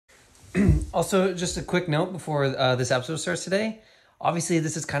Also, just a quick note before this episode starts today. Obviously,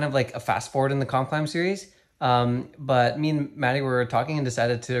 this is kind of like a fast forward in the COMPCLIMB series. But me and Maddie were talking and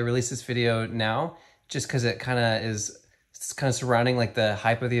decided to release this video now just because it kind of surrounding like the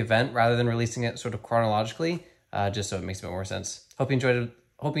hype of the event rather than releasing it sort of chronologically, just so it makes a bit more sense. Hope you enjoyed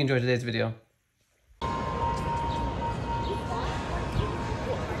today's video.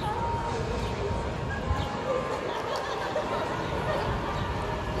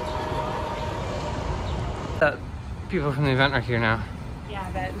 People from the event are here now. Yeah,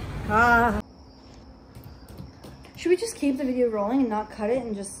 I bet. Should we just keep the video rolling and not cut it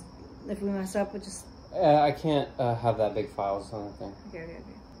and just, if we mess up, we'll just... I can't have that big files on the thing. Okay.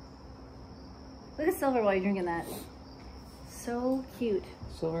 Look at Silver while you're drinking that. So cute.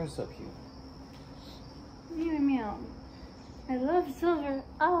 Silver is so cute. Meow. I love Silver.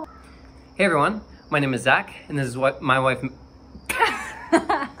 Oh. Hey everyone, my name is Zach, and this is what my wife...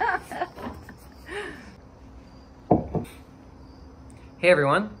 Hey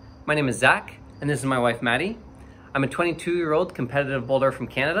everyone, my name is Zach, and this is my wife Maddie. I'm a 22-year-old competitive boulder from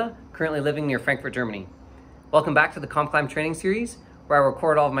Canada, currently living near Frankfurt, Germany. Welcome back to the COMPCLIMB training series, where I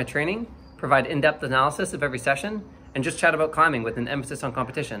record all of my training, provide in-depth analysis of every session, and just chat about climbing with an emphasis on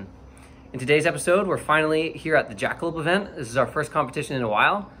competition. In today's episode, we're finally here at the Jackalope event. This is our first competition in a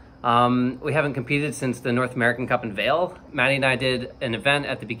while. We haven't competed since the North American Cup in Vail. Maddie and I did an event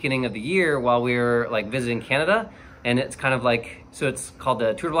at the beginning of the year while we were visiting Canada. And it's kind of so it's called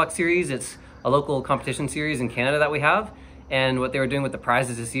the Tour de Bloc series. It's a local competition series in Canada that we have. And what they were doing with the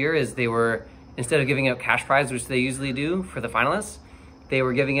prizes this year is they were, instead of giving out cash prize, which they usually do for the finalists, they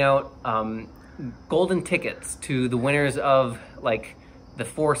were giving out golden tickets to the winners of the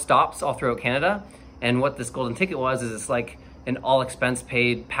 4 stops all throughout Canada. And what this golden ticket was is it's like an all expense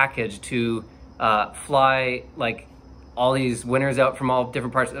paid package to fly all these winners out from all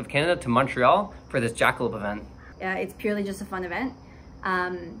different parts of Canada to Montreal for this Jackalope event. It's purely just a fun event.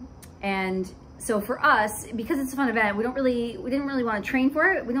 And so for us, because it's a fun event, we didn't really want to train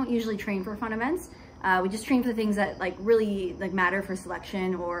for it. We don't usually train for fun events. We just train for the things that really matter for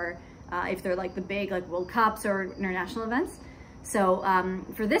selection, or if they're the big World Cups or international events. So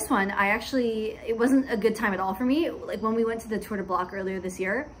for this one, it wasn't a good time at all for me. When we went to the Tour de Bloc earlier this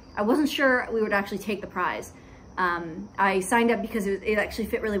year, I wasn't sure we would actually take the prize. I signed up because it actually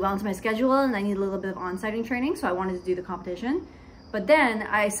fit really well into my schedule, and I needed a little bit of on-siting training, so I wanted to do the competition. But then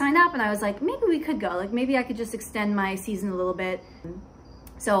I signed up and I was like, maybe we could go. Maybe I could just extend my season a little bit.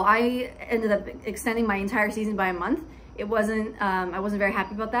 So I ended up extending my entire season by a month. It wasn't, I wasn't very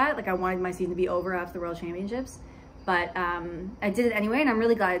happy about that. I wanted my season to be over after the World Championships. But I did it anyway, and I'm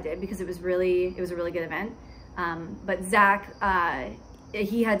really glad I did because it was a really good event. But Zach,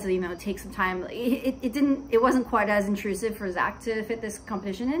 he had to, take some time. It wasn't quite as intrusive for Zach to fit this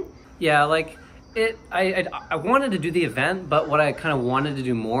competition in. Yeah, I wanted to do the event, but what I kind of wanted to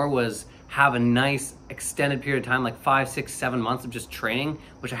do more was have a nice extended period of time, 5, 6, 7 months of just training,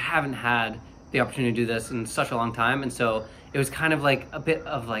 which I haven't had the opportunity to do this in such a long time. And so it was kind of a bit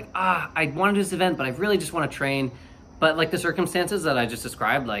of I want to do this event, but I really just want to train. But the circumstances that I just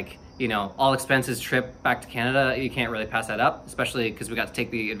described, all expenses trip back to Canada, you can't really pass that up, especially because we got to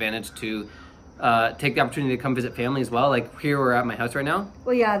take the advantage to take the opportunity to come visit family as well. Here we're at my house right now.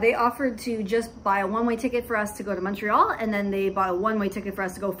 Well, yeah, they offered to just buy a one-way ticket for us to go to Montreal, and then they bought a one-way ticket for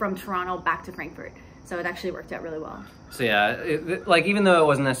us to go from Toronto back to Frankfurt. So it actually worked out really well. So yeah, even though it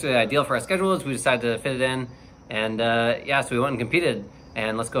wasn't necessarily ideal for our schedules, we decided to fit it in. And yeah, so we went and competed,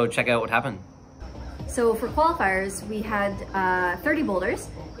 and let's go check out what happened. So for qualifiers, we had 30 boulders.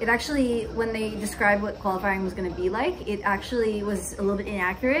 It actually, when they described what qualifying was going to be like, it actually was a little bit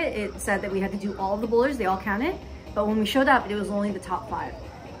inaccurate. It said that we had to do all the boulders, they all counted, but when we showed up, it was only the top 5.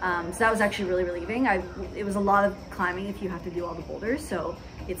 So that was actually really relieving. It was a lot of climbing if you have to do all the boulders, so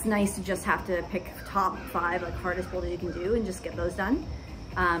it's nice to just have to pick top 5, hardest boulders you can do, and just get those done.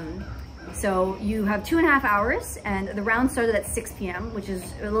 So you have 2.5 hours, and the round started at 6 p.m., which is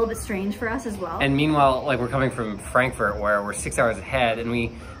a little bit strange for us as well. And meanwhile, we're coming from Frankfurt, where we're 6 hours ahead, and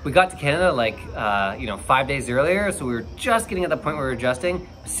we got to Canada 5 days earlier, so we were just getting at the point where we were adjusting.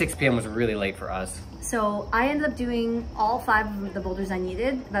 6 p.m. was really late for us. So I ended up doing all 5 of the boulders I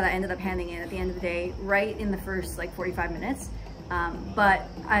needed that I ended up handing in at the end of the day, right in the first 45 minutes. But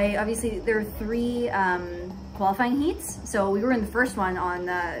there were 3 qualifying heats. So we were in the first one on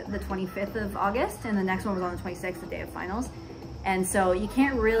the 25th of August, and the next one was on the 26th, the day of finals. And so you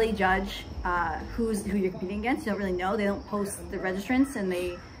can't really judge who you're competing against. You don't really know. They don't post the registrants, and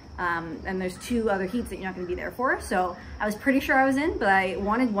and there's 2 other heats that you're not going to be there for. So I was pretty sure I was in, but I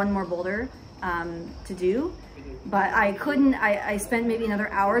wanted one more boulder to do. but I couldn't. I spent maybe another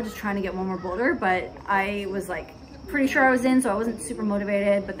hour just trying to get one more boulder, but I was like pretty sure I was in, so I wasn't super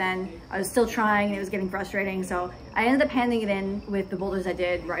motivated, but then I was still trying and it was getting frustrating, so I ended up handing it in with the boulders I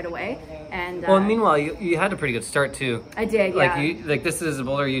did right away. And well, meanwhile, you had a pretty good start too. I did, yeah. Like this is a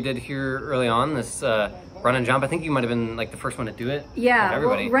boulder you did here early on, this run and jump. I think you might have been like the first one to do it. Yeah,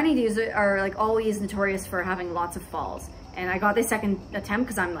 well, running dudes are like always notorious for having lots of falls, and I got the second attempt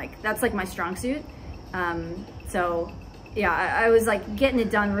because I'm like, that's like my strong suit. So yeah, I was like getting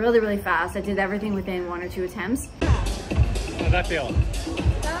it done really, really fast. I did everything within 1 or 2 attempts. How did that feel?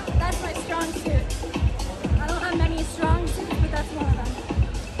 That's my strong suit. I don't have many strong suits, but that's one of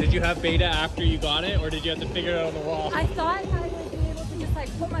them. Did you have beta after you got it, or did you have to figure it out on the wall? I thought I would be able to just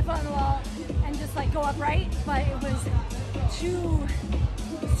like put my foot on the wall and just like go upright, but it was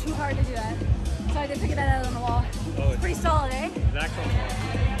too hard to do that. So I did figure that out on the wall. Oh, it's pretty solid, eh? Exactly.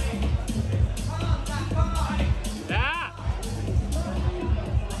 Ah!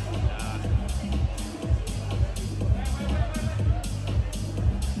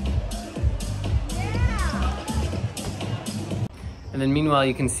 And then meanwhile,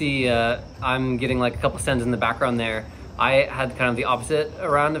 you can see I'm getting like a couple sends in the background there. I had kind of the opposite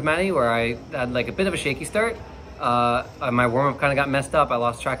round of Maddie, where I had like a bit of a shaky start. My warm-up kind of got messed up. I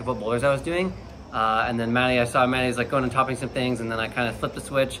lost track of what boulders I was doing. And then I saw Maddie's like going and topping some things, and then I kind of flipped the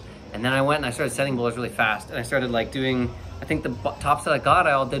switch. And then I went and I started setting boulders really fast. And I started like doing, I think the tops that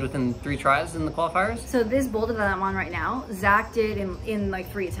I all did within 3 tries in the qualifiers. So this boulder that I'm on right now, Zach did in like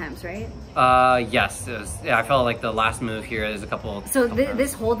 3 attempts, right? Yes. Yeah, I felt like the last move here is a couple. So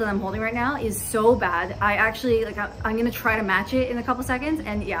this hold that I'm holding right now is so bad. I actually, like, I'm gonna try to match it in a couple seconds,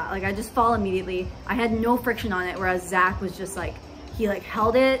 and yeah, like I just fall immediately. I had no friction on it, whereas Zach was just like, he like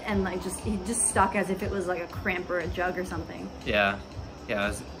held it and like he just stuck as if it was like a cramp or a jug or something. Yeah.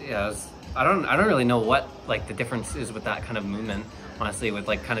 I don't really know what like the difference is with that kind of movement, honestly, with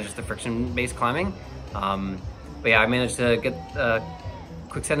like kind of just the friction based climbing. But yeah, I managed to get a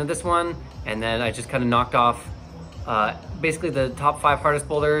quick send of this one, and then I just kind of knocked off basically the top 5 hardest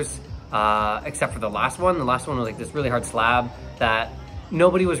boulders, except for the last one. The last one was like this really hard slab that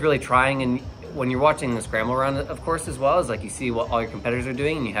nobody was really trying, and when you're watching the scramble round, of course, as well, is like you see what all your competitors are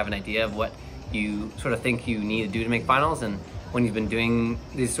doing and you have an idea of what you sort of think you need to do to make finals. And when you've been doing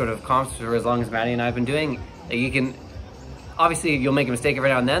these sort of comps for as long as Maddie and I have been doing, you can, obviously you'll make a mistake every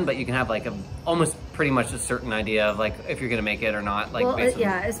now and then, but you can have like almost pretty much a certain idea of like if you're gonna make it or not. Like, well,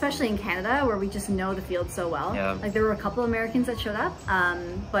 yeah, especially in Canada where we just know the field so well. Yeah. Like there were a couple Americans that showed up,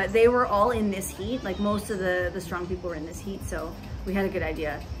 but they were all in this heat. Like most of the strong people were in this heat, so we had a good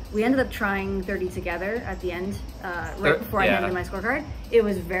idea. We ended up trying 30 together at the end, right before I handed in my scorecard. It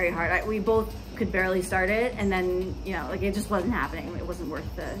was very hard. We both could barely start it, and then, you know, like it just wasn't happening. It wasn't worth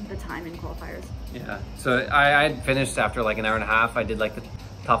the time in qualifiers. Yeah, so I had finished after like an hour and a half. I did like the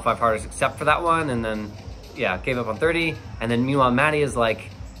top 5 hardest except for that one, and then, yeah, gave up on 30. And then meanwhile, Maddie is like,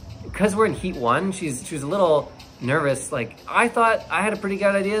 because we're in heat 1, she was a little nervous. Like, I thought I had a pretty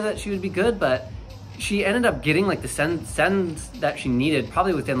good idea that she would be good, but she ended up getting like the sends that she needed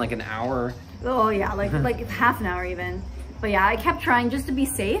probably within like an hour. Oh yeah, like half an hour even. But yeah, I kept trying just to be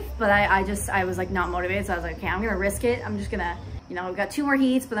safe, but I was like not motivated, so I was like, okay, I'm gonna risk it. I'm just gonna, you know, I've got 2 more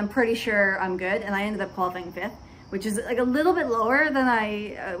heats, but I'm pretty sure I'm good. And I ended up qualifying 5th, which is like a little bit lower than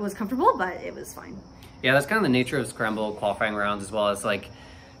I was comfortable, but it was fine. Yeah, that's kind of the nature of scramble qualifying rounds as well. It's like,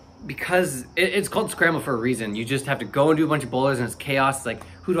 because it's called scramble for a reason. You just have to go and do a bunch of boulders, and it's chaos. It's like,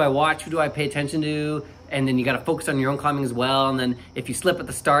 who do I watch? Who do I pay attention to? And then you got to focus on your own climbing as well. And then if you slip at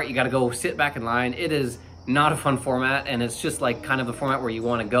the start, you got to go sit back in line. It is not a fun format, and it's just like kind of the format where you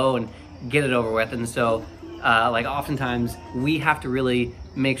want to go and get it over with. And so like oftentimes we have to really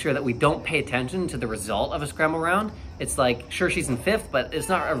make sure that we don't pay attention to the result of a scramble round. It's like, sure, she's in 5th, but it's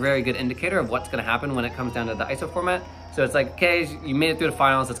not a very good indicator of what's going to happen when it comes down to the ISO format. So it's like, okay, you made it through the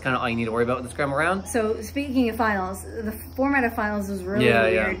finals. That's kind of all you need to worry about with the scramble round. So speaking of finals, the format of finals is really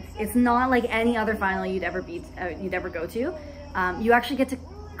weird. Yeah. It's not like any other final you'd ever go to. You actually get to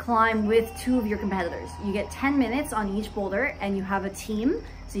climb with 2 of your competitors. You get 10 minutes on each boulder, and you have a team.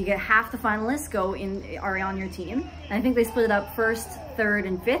 So you get half the finalists are on your team. And I think they split it up 1st, 3rd,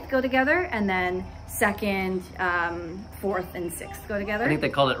 and 5th go together, and then 2nd, 4th, and 6th go together. I think they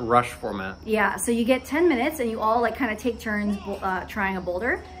called it rush format. Yeah, so you get 10 minutes, and you all like kind of take turns trying a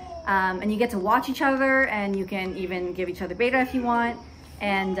boulder. And you get to watch each other, and you can even give each other beta if you want.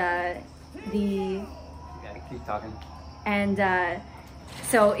 And Yeah, keep talking. And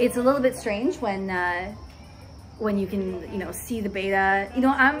so it's a little bit strange when you can, you know, see the beta. You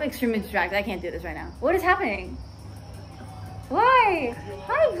know, I'm extremely distracted. I can't do this right now. What is happening? Why?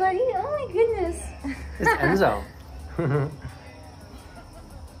 Hi, buddy. Oh my goodness. It's Enzo.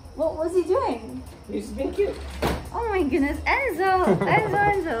 What was he doing? He's being cute. Oh my goodness, Enzo.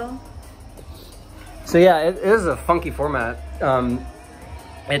 Enzo. So yeah, it is a funky format.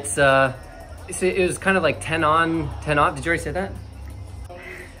 It was kind of like 10 on, 10 off. Did you already say that?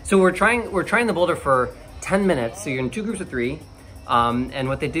 So we're trying the boulder for 10 minutes. So you're in 2 groups of 3. And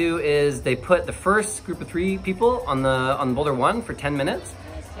what they do is they put the first group of 3 people on the boulder 1 for 10 minutes,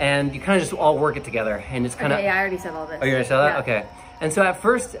 and you kind of just all work it together. And it's kind of yeah, I already said all this. Oh, you already said that? Yeah. Okay. And so at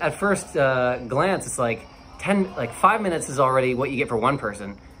first glance, it's like 5 minutes is already what you get for 1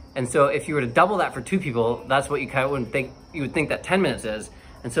 person. And so if you were to double that for 2 people, that's what you kind of would think that 10 minutes is.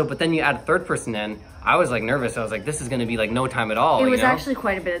 And so, but then you add a 3rd person in. I was like nervous. I was like, this is going to be like no time at all. It was actually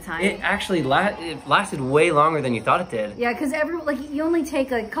quite a bit of time. It actually it lasted way longer than you thought it did. Yeah, because you only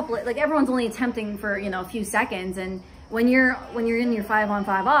take like a couple of, like everyone's only attempting for, you know, a few seconds, and when you're in your 5 on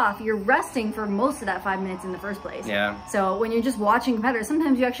 5 off, you're resting for most of that 5 minutes in the first place. Yeah. So when you're just watching competitors,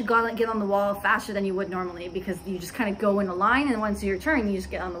 sometimes you actually gotta get on the wall faster than you would normally, because you just kind of go in a line, and once your turn, you just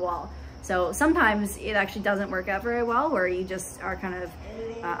get on the wall. So sometimes it actually doesn't work out very well, where you just are kind of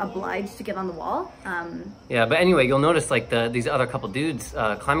obliged to get on the wall. Yeah, but anyway, you'll notice like these other couple dudes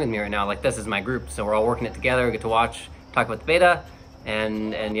climbing with me right now. Like, this is my group, so we're all working it together. We get to watch, talk about the beta,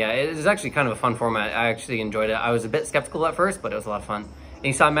 and yeah, it is actually kind of a fun format. I actually enjoyed it. I was a bit skeptical at first, but it was a lot of fun. And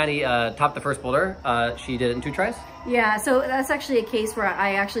you saw Maddie top the first boulder. She did it in 2 tries. Yeah, so that's actually a case where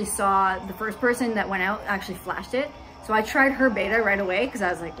I actually saw the first person that went out actually flashed it. So I tried her beta right away, because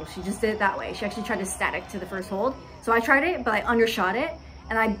I was like, well, she just did it that way. She actually tried to static to the first hold. So I tried it, but I undershot it.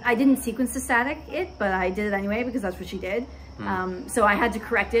 And I didn't sequence the static but I did it anyway, because that's what she did. So I had to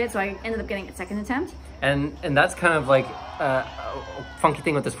correct it. So I ended up getting a 2nd attempt. And that's kind of like a funky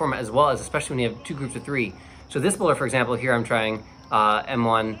thing with this format as well, is especially when you have 2 groups of 3. So this boulder, for example, here I'm trying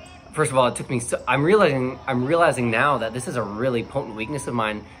M1. First of all, it took me, I'm realizing now that this is a really potent weakness of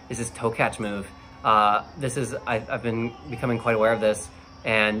mine, is this toe catch move. I've been becoming quite aware of this,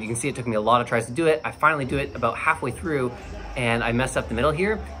 and you can see it took me a lot of tries to do it. I finally do it about halfway through, and I messed up the middle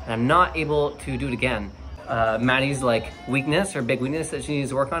here, and I'm not able to do it again. Maddie's like weakness, her big weakness that she needs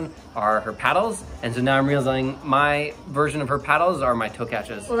to work on, are her paddles, and so now I'm realizing my version of her paddles are my toe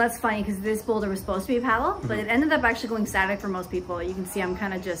catches. Well, that's funny, because this boulder was supposed to be a paddle, but it ended up actually going static for most people. You can see I'm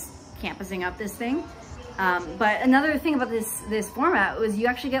kind of just campusing up this thing. But another thing about this format was you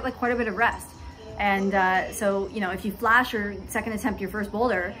actually get like quite a bit of rest. And so, you know, if you flash your 2nd attempt, your first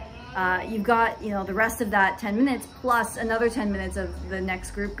boulder, you've got, you know, the rest of that 10 minutes plus another 10 minutes of the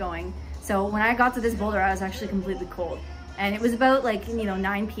next group going. So when I got to this boulder, I was actually completely cold. And it was about like, you know,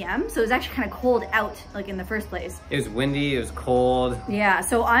 9 p.m. So it was actually kind of cold out, like in the first place. It was windy, it was cold. Yeah,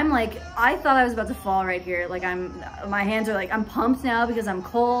 so I'm like, I thought I was about to fall right here. Like my hands are like, I'm pumped now because I'm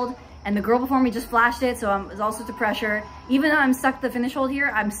cold. And the girl before me just flashed it, so there's all sorts of pressure. Even though I'm stuck at the finish hold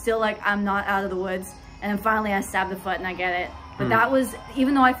here, I'm still like, I'm not out of the woods. And then finally I stabbed the foot and I get it. But that was,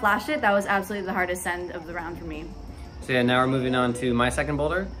 even though I flashed it, that was absolutely the hardest end of the round for me. So yeah, now we're moving on to my 2nd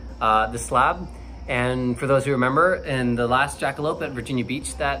boulder, the slab. And for those who remember, in the last Jackalope at Virginia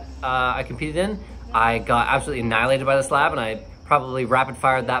Beach that I competed in, I got absolutely annihilated by the slab, and I probably rapid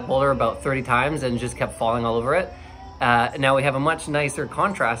fired that boulder about 30 times and just kept falling all over it. Now we have a much nicer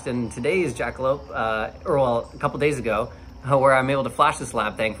contrast in today's Jackalope, or well, a couple days ago, where I'm able to flash the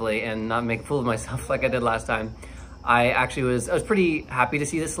slab, thankfully, and not make a fool of myself like I did last time. I was pretty happy to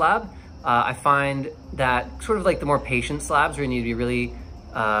see this slab. I find that sort of like the more patient slabs where you need to be really,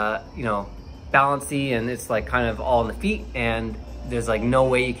 you know, balancy, and it's like kind of all in the feet, and there's like no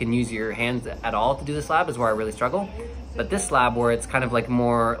way you can use your hands at all to do the slab is where I really struggle. But this slab, where it's kind of like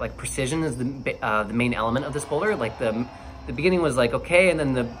more like precision is the main element of this boulder. Like the beginning was like okay, and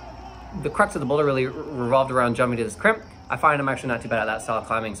then the crux of the boulder really revolved around jumping to this crimp. I find I'm actually not too bad at that style of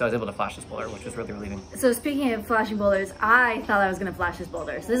climbing, so I was able to flash this boulder, which was really relieving. So speaking of flashing boulders, I thought I was gonna flash this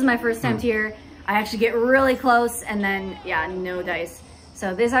boulder. So this is my first attempt here. I actually get really close, and then yeah, no dice.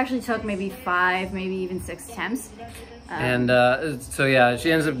 So this actually took maybe 5, maybe even 6 attempts. So yeah, she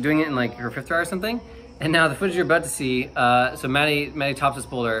ends up doing it in like her 5th try or something. And now the footage you're about to see, so Maddie tops this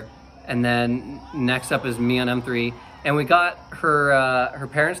boulder, and then next up is me on M3. And we got her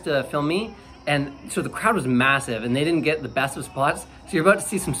parents to film me, and so the crowd was massive, and they didn't get the best of spots. So you're about to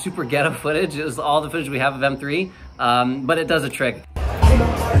see some super ghetto footage. It was all the footage we have of M3, but it does a trick.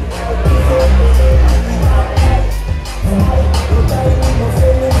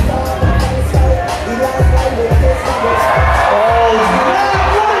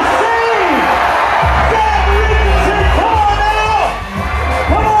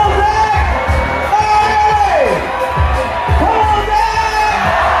 Come on, Zach! Hey! Come on!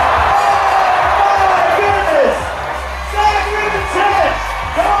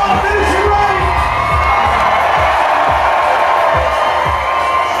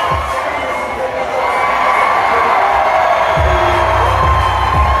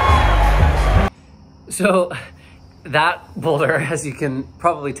 So that boulder, as you can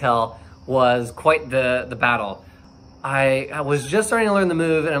probably tell, was quite the battle. I was just starting to learn the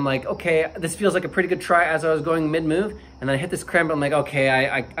move, and I'm like, okay, this feels like a pretty good try as I was going mid-move, and then I hit this crimp, I'm like, okay,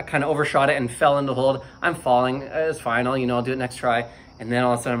 I kind of overshot it and fell into hold. I'm falling, it's fine, I'll do it next try. And then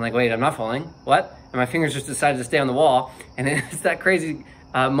all of a sudden I'm like, wait, I'm not falling, what? And my fingers just decided to stay on the wall, and it's that crazy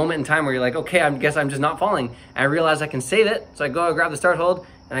moment in time where you're like, okay, I guess I'm just not falling. And I realize I can save it, so I go grab the start hold,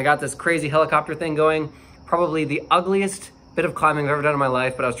 and I got this crazy helicopter thing going. Probably the ugliest bit of climbing I've ever done in my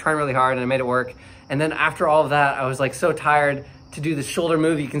life, but I was trying really hard and I made it work. And then after all of that, I was like so tired to do the shoulder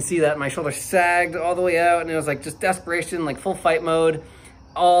move. You can see that my shoulder sagged all the way out, and it was like just desperation, like full fight mode.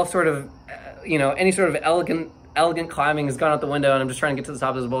 All sort of, any sort of elegant climbing has gone out the window, and I'm just trying to get to the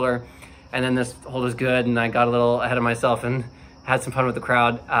top of this boulder. And then this hold was good, and I got a little ahead of myself and had some fun with the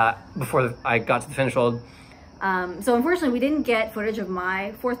crowd before I got to the finish hold. So unfortunately, we didn't get footage of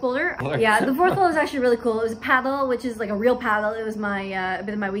my fourth boulder. Yeah, the fourth boulder was actually really cool. It was a paddle, which is like a real paddle. It was my a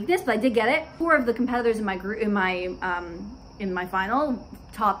bit of my weakness, but I did get it. 4 of the competitors in my group in my final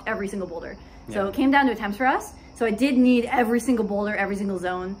topped every single boulder. So it came down to attempts for us. So I did need every single boulder, every single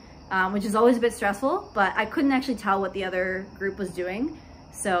zone, which is always a bit stressful. But I couldn't actually tell what the other group was doing,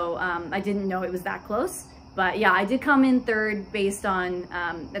 so I didn't know it was that close. But yeah, I did come in third based on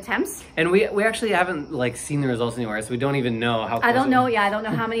attempts. And we actually haven't like seen the results anywhere, so we don't even know how close I don't know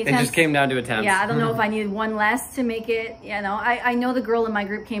how many attempts. It just came down to attempts. Yeah, I don't know if I needed 1 less to make it, I know the girl in my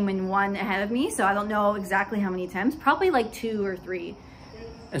group came in 1 ahead of me, so I don't know exactly how many attempts. Probably like 2 or 3.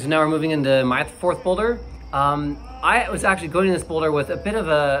 And so now we're moving into my fourth boulder. I was actually going to this boulder with a bit of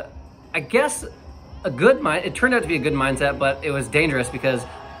I guess, a good mind. It turned out to be a good mindset, but it was dangerous because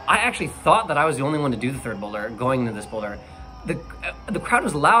I actually thought that I was the only one to do the third boulder going into this boulder. The crowd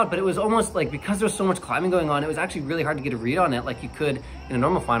was loud, but it was almost like, because there was so much climbing going on, it was actually really hard to get a read on it like you could in a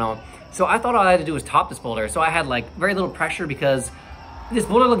normal final. So I thought all I had to do was top this boulder. So I had like very little pressure because this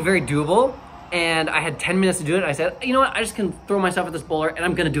boulder looked very doable, and I had 10 minutes to do it. I said, you know what, I just can throw myself at this boulder and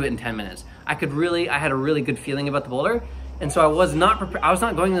I'm gonna do it in 10 minutes. I had a really good feeling about the boulder. And so I was not prepared. I was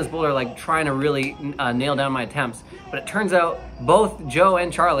not going to this boulder like trying to really nail down my attempts. But it turns out both Joe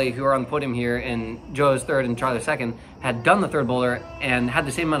and Charlie, who are on the podium here, and Joe's third and Charlie's second, had done the third boulder and had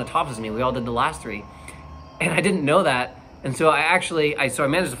the same amount of tops as me. We all did the last 3. And I didn't know that. And so I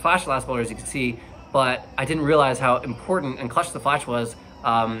managed to flash the last boulder, as you can see, but I didn't realize how important and clutch the flash was.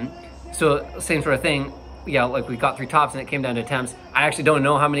 So same sort of thing. Yeah, like we got 3 tops and it came down to attempts. I actually don't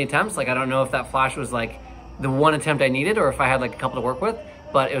know how many attempts. Like I don't know if that flash was like the 1 attempt I needed or if I had like a couple to work with.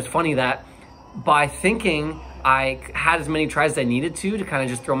 But it was funny that by thinking I had as many tries as I needed to kind of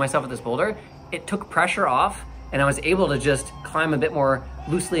just throw myself at this boulder, it took pressure off, and I was able to just climb a bit more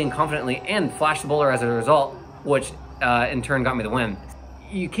loosely and confidently and flash the boulder as a result, which in turn got me the win.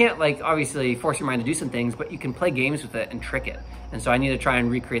 You can't like obviously force your mind to do some things, but you can play games with it and trick it. And so I need to try and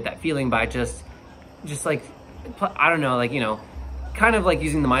recreate that feeling by just like, I don't know, like, kind of like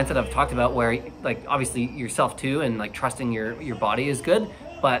using the mindset I've talked about where like obviously yourself too, and like trusting your body is good,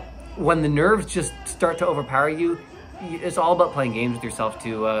 but when the nerves just start to overpower you, it's all about playing games with yourself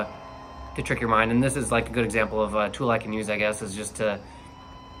to trick your mind. And this is like a good example of a tool I can use, I guess, is just to,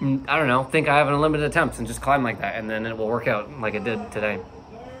 I don't know, think I have an unlimited attempts and just climb like that, and then it will work out like it did today.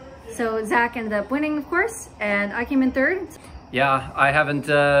 So Zach ended up winning, of course, and I came in third. Yeah, I haven't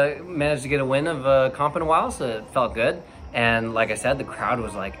managed to get a win of a comp in a while, so it felt good. And like I said, the crowd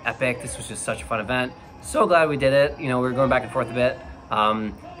was like epic. This was just such a fun event. So glad we did it. We were going back and forth a bit,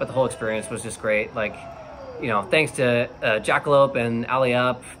 but the whole experience was just great. Like, thanks to Jackalope and Ali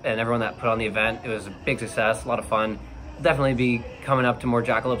Up and everyone that put on the event. It was a big success, a lot of fun. Definitely be coming up to more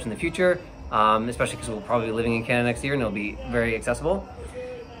Jackalopes in the future, especially because we'll probably be living in Canada next year and it'll be very accessible.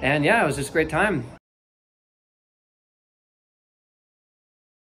 And yeah, it was just a great time.